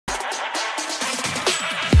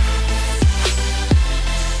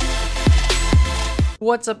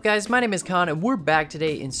What's up, guys? My name is Con and we're back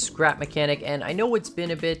today in Scrap Mechanic, and I know it's been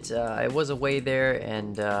a bit, I was away there,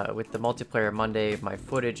 and with the multiplayer Monday my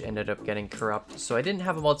footage ended up getting corrupt, so I didn't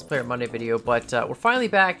have a multiplayer Monday video, but we're finally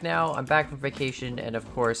back now. I'm back from vacation, and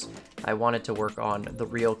of course I wanted to work on the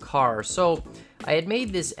real car. So I had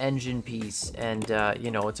made this engine piece, and you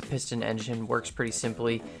know, it's a piston engine, works pretty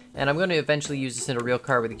simply, and I'm going to eventually use this in a real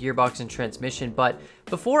car with a gearbox and transmission. But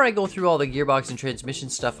before I go through all the gearbox and transmission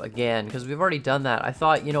stuff again, because we've already done that, I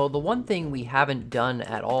thought, you know, the one thing we haven't done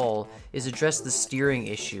at all is address the steering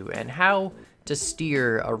issue and how to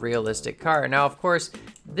steer a realistic car. Now, of course,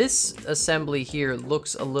 this assembly here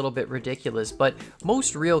looks a little bit ridiculous, but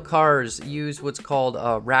most real cars use what's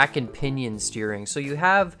called rack and pinion steering. So you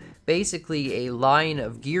have basically a line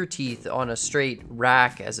of gear teeth on a straight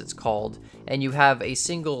rack, as it's called, and you have a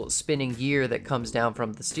single spinning gear that comes down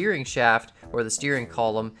from the steering shaft or the steering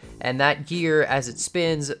column, and that gear, as it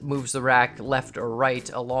spins, moves the rack left or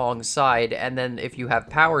right alongside. And then if you have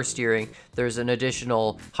power steering, there's an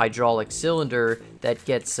additional hydraulic cylinder that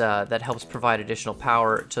gets that helps provide additional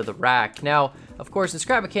power to the rack. Now, of course, in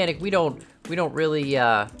Scrap Mechanic, we don't really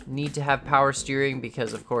need to have power steering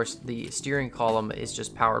because, of course, the steering column is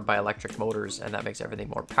just powered by electric motors, and that makes everything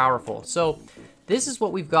more powerful. So this is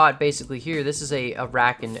what we've got basically here. This is a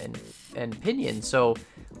rack and pinion. So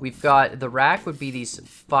we've got the rack would be these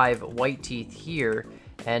 5 white teeth here,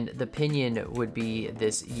 and the pinion would be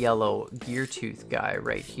this yellow gear tooth guy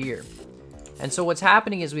right here. And so what's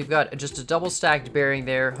happening is we've got just a double stacked bearing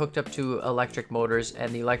there hooked up to electric motors,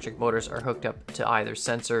 and the electric motors are hooked up to either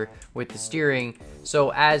sensor with the steering.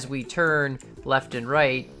 So as we turn left and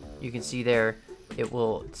right, you can see there, it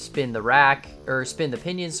will spin the rack, or spin the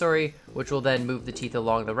pinion, sorry, which will then move the teeth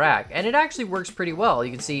along the rack. And it actually works pretty well.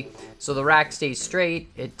 You can see, so the rack stays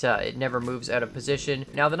straight, it never moves out of position.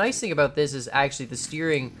 Now the nice thing about this is actually the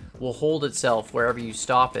steering will hold itself wherever you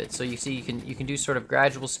stop it. So you see you can do sort of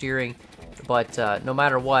gradual steering, but no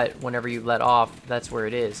matter what, whenever you let off, that's where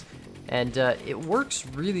it is. And it works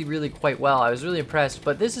really quite well. I was really impressed,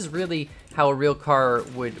 but this is really how a real car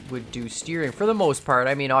would do steering for the most part.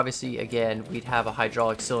 I mean, obviously, again, we'd have a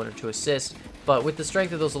hydraulic cylinder to assist, but with the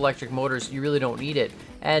strength of those electric motors, you really don't need it.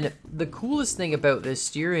 And the coolest thing about this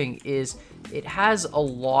steering is it has a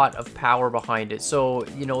lot of power behind it. So,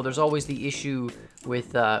 you know, there's always the issue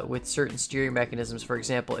with certain steering mechanisms. For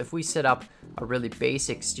example, if we set up a really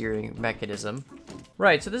basic steering mechanism,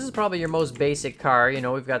 right, so this is probably your most basic car. You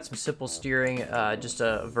know, we've got some simple steering, just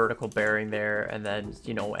a vertical bearing there, and then,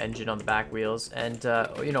 you know, engine on the back wheels, and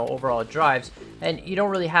you know, overall it drives, and you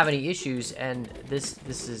don't really have any issues, and this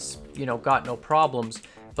is, you know, got no problems.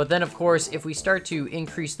 But then, of course, if we start to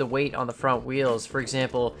increase the weight on the front wheels, for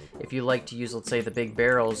example, if you like to use, let's say, the big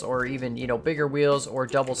barrels, or even, you know, bigger wheels or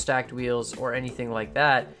double stacked wheels or anything like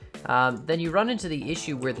that, then you run into the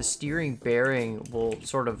issue where the steering bearing will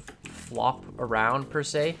sort of flop around, per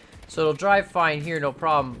se. So it'll drive fine here, no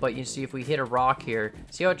problem, but you see if we hit a rock here,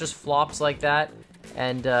 see how it just flops like that?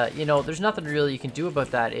 And, you know, there's nothing really you can do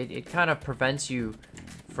about that. It kind of prevents you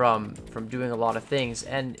from doing a lot of things,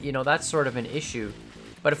 and, you know, that's sort of an issue.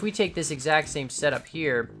 But if we take this exact same setup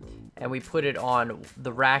here and we put it on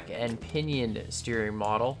the rack and pinion steering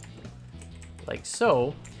model, like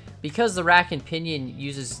so, because the rack and pinion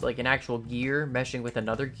uses like an actual gear meshing with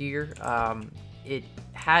another gear, it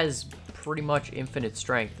has pretty much infinite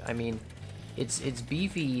strength. I mean, it's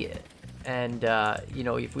beefy, and you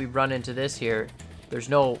know, if we run into this here, there's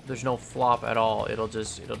no flop at all. It'll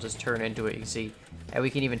just turn into it, you see, and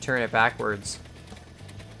we can even turn it backwards.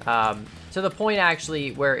 To the point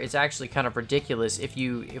actually where it's actually kind of ridiculous if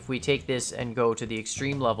we take this and go to the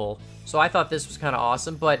extreme level. So I thought this was kind of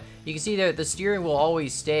awesome, but you can see there the steering will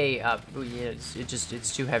always stay up.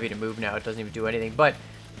 It's too heavy to move now. It doesn't even do anything, but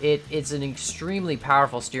it's an extremely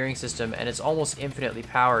powerful steering system, and it's almost infinitely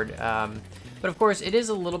powered. But of course, it is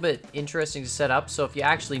a little bit interesting to set up. So if you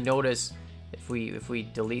actually notice, if we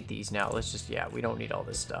delete these now, let's just, yeah, we don't need all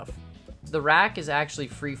this stuff. The rack is actually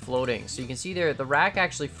free floating, so you can see there the rack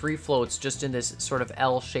actually free floats just in this sort of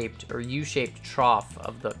L-shaped or U-shaped trough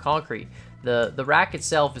of the concrete. The rack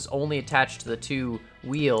itself is only attached to the 2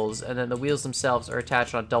 wheels, and then the wheels themselves are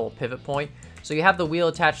attached on a double pivot point. So you have the wheel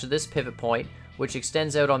attached to this pivot point, which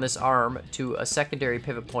extends out on this arm to a secondary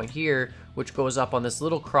pivot point here, which goes up on this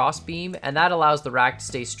little cross beam, and that allows the rack to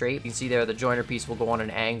stay straight. You can see there the joiner piece will go on an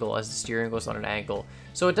angle as the steering goes on an angle.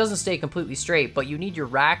 So it doesn't stay completely straight, but you need your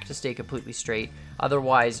rack to stay completely straight,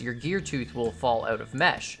 otherwise your gear tooth will fall out of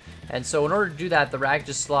mesh. And so in order to do that, the rack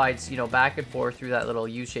just slides, you know, back and forth through that little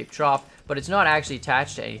U-shaped trough, but it's not actually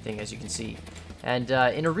attached to anything, as you can see. And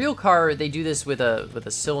in a real car, they do this with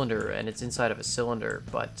a cylinder, and it's inside of a cylinder.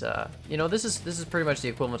 But you know, this is pretty much the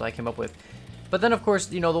equivalent I came up with. But then, of course,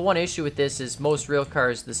 you know, the one issue with this is most real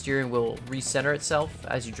cars, the steering will recenter itself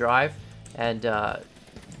as you drive, and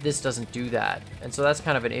this doesn't do that. And so that's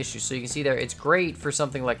kind of an issue. So you can see there, it's great for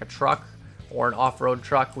something like a truck or an off-road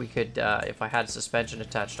truck. We could, if I had suspension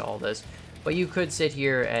attached to all this, but you could sit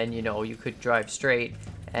here and, you know, you could drive straight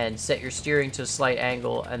and set your steering to a slight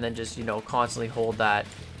angle and then just, you know, constantly hold that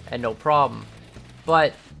and no problem.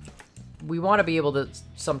 But we want to be able to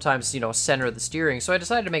sometimes, you know, center the steering. So I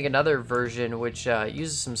decided to make another version which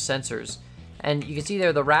uses some sensors. And you can see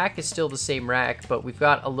there the rack is still the same rack, but we've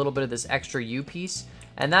got a little bit of this extra U piece.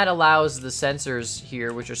 And that allows the sensors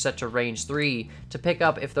here, which are set to range 3, to pick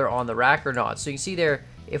up if they're on the rack or not. So you can see there,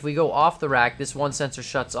 if we go off the rack, this one sensor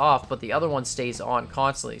shuts off, but the other one stays on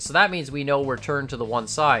constantly. So that means we know we're turned to the one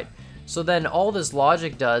side. So then all this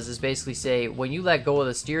logic does is basically say, when you let go of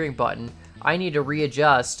the steering button, I need to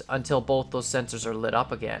readjust until both those sensors are lit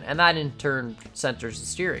up again. And that in turn centers the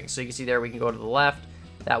steering. So you can see there we can go to the left,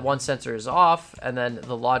 that one sensor is off, and then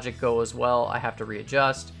the logic goes, well, I have to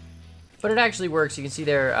readjust. But it actually works. You can see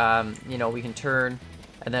there, you know, we can turn,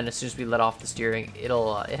 and then as soon as we let off the steering, it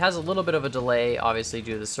has a little bit of a delay, obviously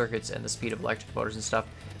due to the circuits and the speed of electric motors and stuff.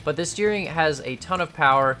 But the steering has a ton of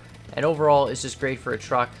power, and overall it's just great for a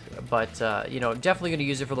truck. But you know, definitely going to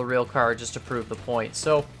use it for the real car just to prove the point.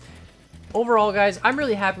 So overall, guys, I'm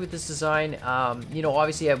really happy with this design. You know,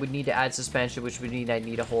 obviously I would need to add suspension, which would mean I'd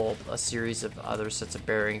need a series of other sets of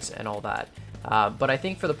bearings and all that. But I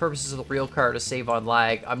think for the purposes of the real car, to save on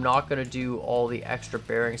lag, I'm not going to do all the extra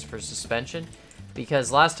bearings for suspension,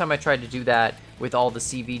 because last time I tried to do that with all the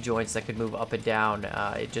CV joints that could move up and down,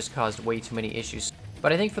 it just caused way too many issues.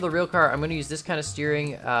 But I think for the real car, I'm going to use this kind of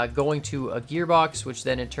steering, going to a gearbox, which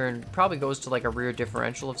then in turn probably goes to like a rear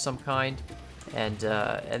differential of some kind, and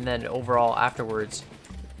then overall afterwards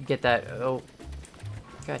get that, oh,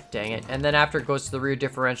 god dang it, and then after it goes to the rear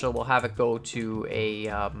differential, we'll have it go to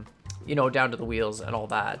a, you know, down to the wheels and all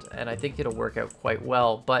that, and I think it'll work out quite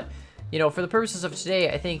well. But you know, for the purposes of today,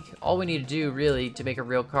 I think all we need to do really to make a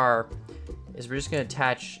real car is we're just going to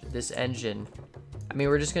attach this engine. I mean,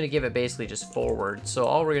 we're just going to give it basically just forward. So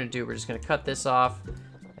all we're going to do, we're just going to cut this off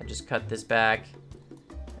and just cut this back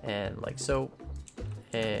and like so,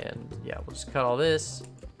 and yeah, we'll just cut all this.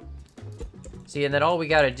 See, and then all we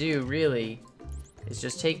got to do really is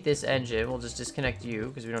just take this engine. We'll just disconnect you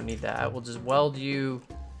because we don't need that. We'll just weld you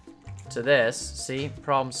to this. See,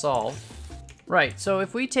 problem solved. Right, so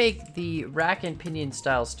if we take the rack and pinion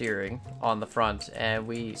style steering on the front and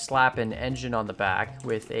we slap an engine on the back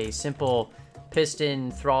with a simple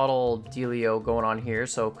piston throttle dealio going on here,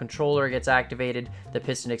 so controller gets activated, the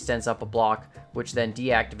piston extends up a block, which then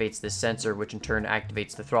deactivates this sensor, which in turn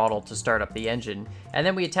activates the throttle to start up the engine, and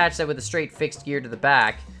then we attach that with a straight fixed gear to the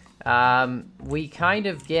back. We kind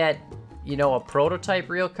of get, you know, a prototype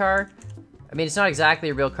real car. I mean, it's not exactly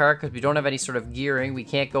a real car because we don't have any sort of gearing, we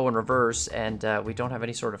can't go in reverse, and we don't have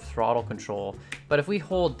any sort of throttle control. But if we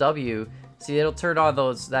hold W, see, it'll turn on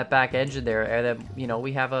that back engine there, and then, you know,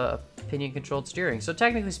 we have a pinion-controlled steering. So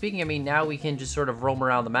technically speaking, I mean, now we can just sort of roam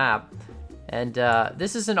around the map. And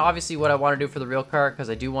this isn't obviously what I want to do for the real car, because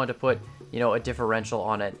I do want to put, you know, a differential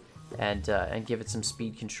on it and give it some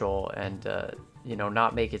speed control and, you know,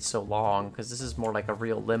 not make it so long, because this is more like a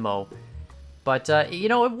real limo. But, you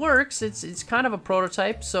know, it works. It's kind of a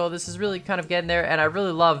prototype, so this is really kind of getting there. And I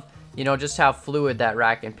really love, you know, just how fluid that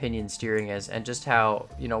rack and pinion steering is, and just how,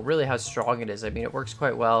 you know, really how strong it is. I mean, it works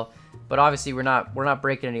quite well. But obviously, we're not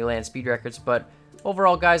breaking any land speed records. But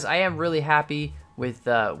overall, guys, I am really happy with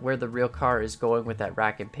where the real car is going with that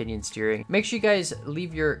rack and pinion steering. Make sure you guys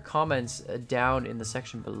leave your comments down in the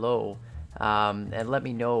section below. And let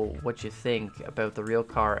me know what you think about the real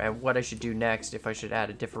car and what I should do next, if I should add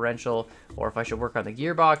a differential or if I should work on the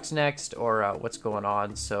gearbox next, or what's going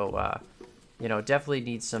on. So you know, definitely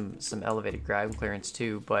need some elevated ground clearance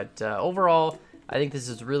too, but overall I think this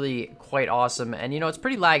is really quite awesome. And you know, it's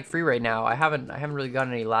pretty lag free right now. I haven't really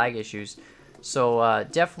gotten any lag issues, so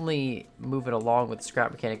definitely moving along with the Scrap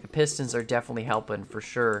Mechanic. The pistons are definitely helping for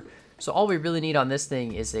sure. So all we really need on this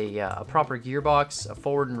thing is a proper gearbox, a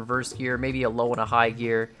forward and reverse gear, maybe a low and a high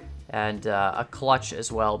gear, and a clutch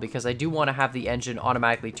as well, because I do want to have the engine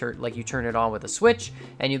automatically turn, like you turn it on with a switch,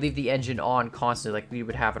 and you leave the engine on constantly like we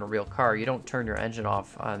would have in a real car. You don't turn your engine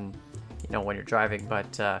off on, you know, when you're driving.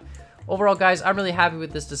 But overall, guys, I'm really happy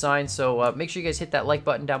with this design, so make sure you guys hit that like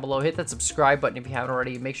button down below, hit that subscribe button if you haven't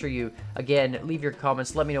already. Make sure you, again, leave your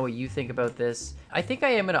comments, let me know what you think about this. I think I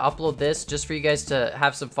am going to upload this just for you guys to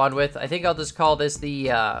have some fun with. I think I'll just call this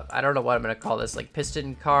the, I don't know what I'm going to call this, like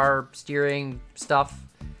piston car steering stuff.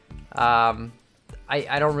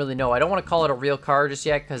 I don't really know. I don't want to call it a real car just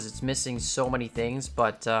yet because it's missing so many things,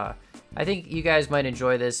 but I think you guys might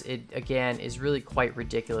enjoy this. It, again, is really quite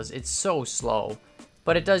ridiculous. It's so slow,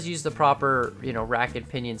 but it does use the proper, you know, rack and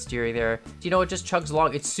pinion steering there. You know, it just chugs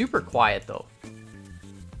along. It's super quiet, though.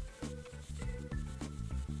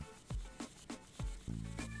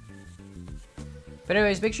 But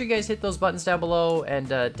anyways, make sure you guys hit those buttons down below, and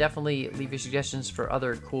definitely leave your suggestions for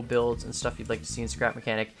other cool builds and stuff you'd like to see in Scrap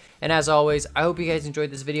Mechanic. And as always, I hope you guys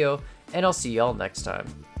enjoyed this video, and I'll see y'all next time.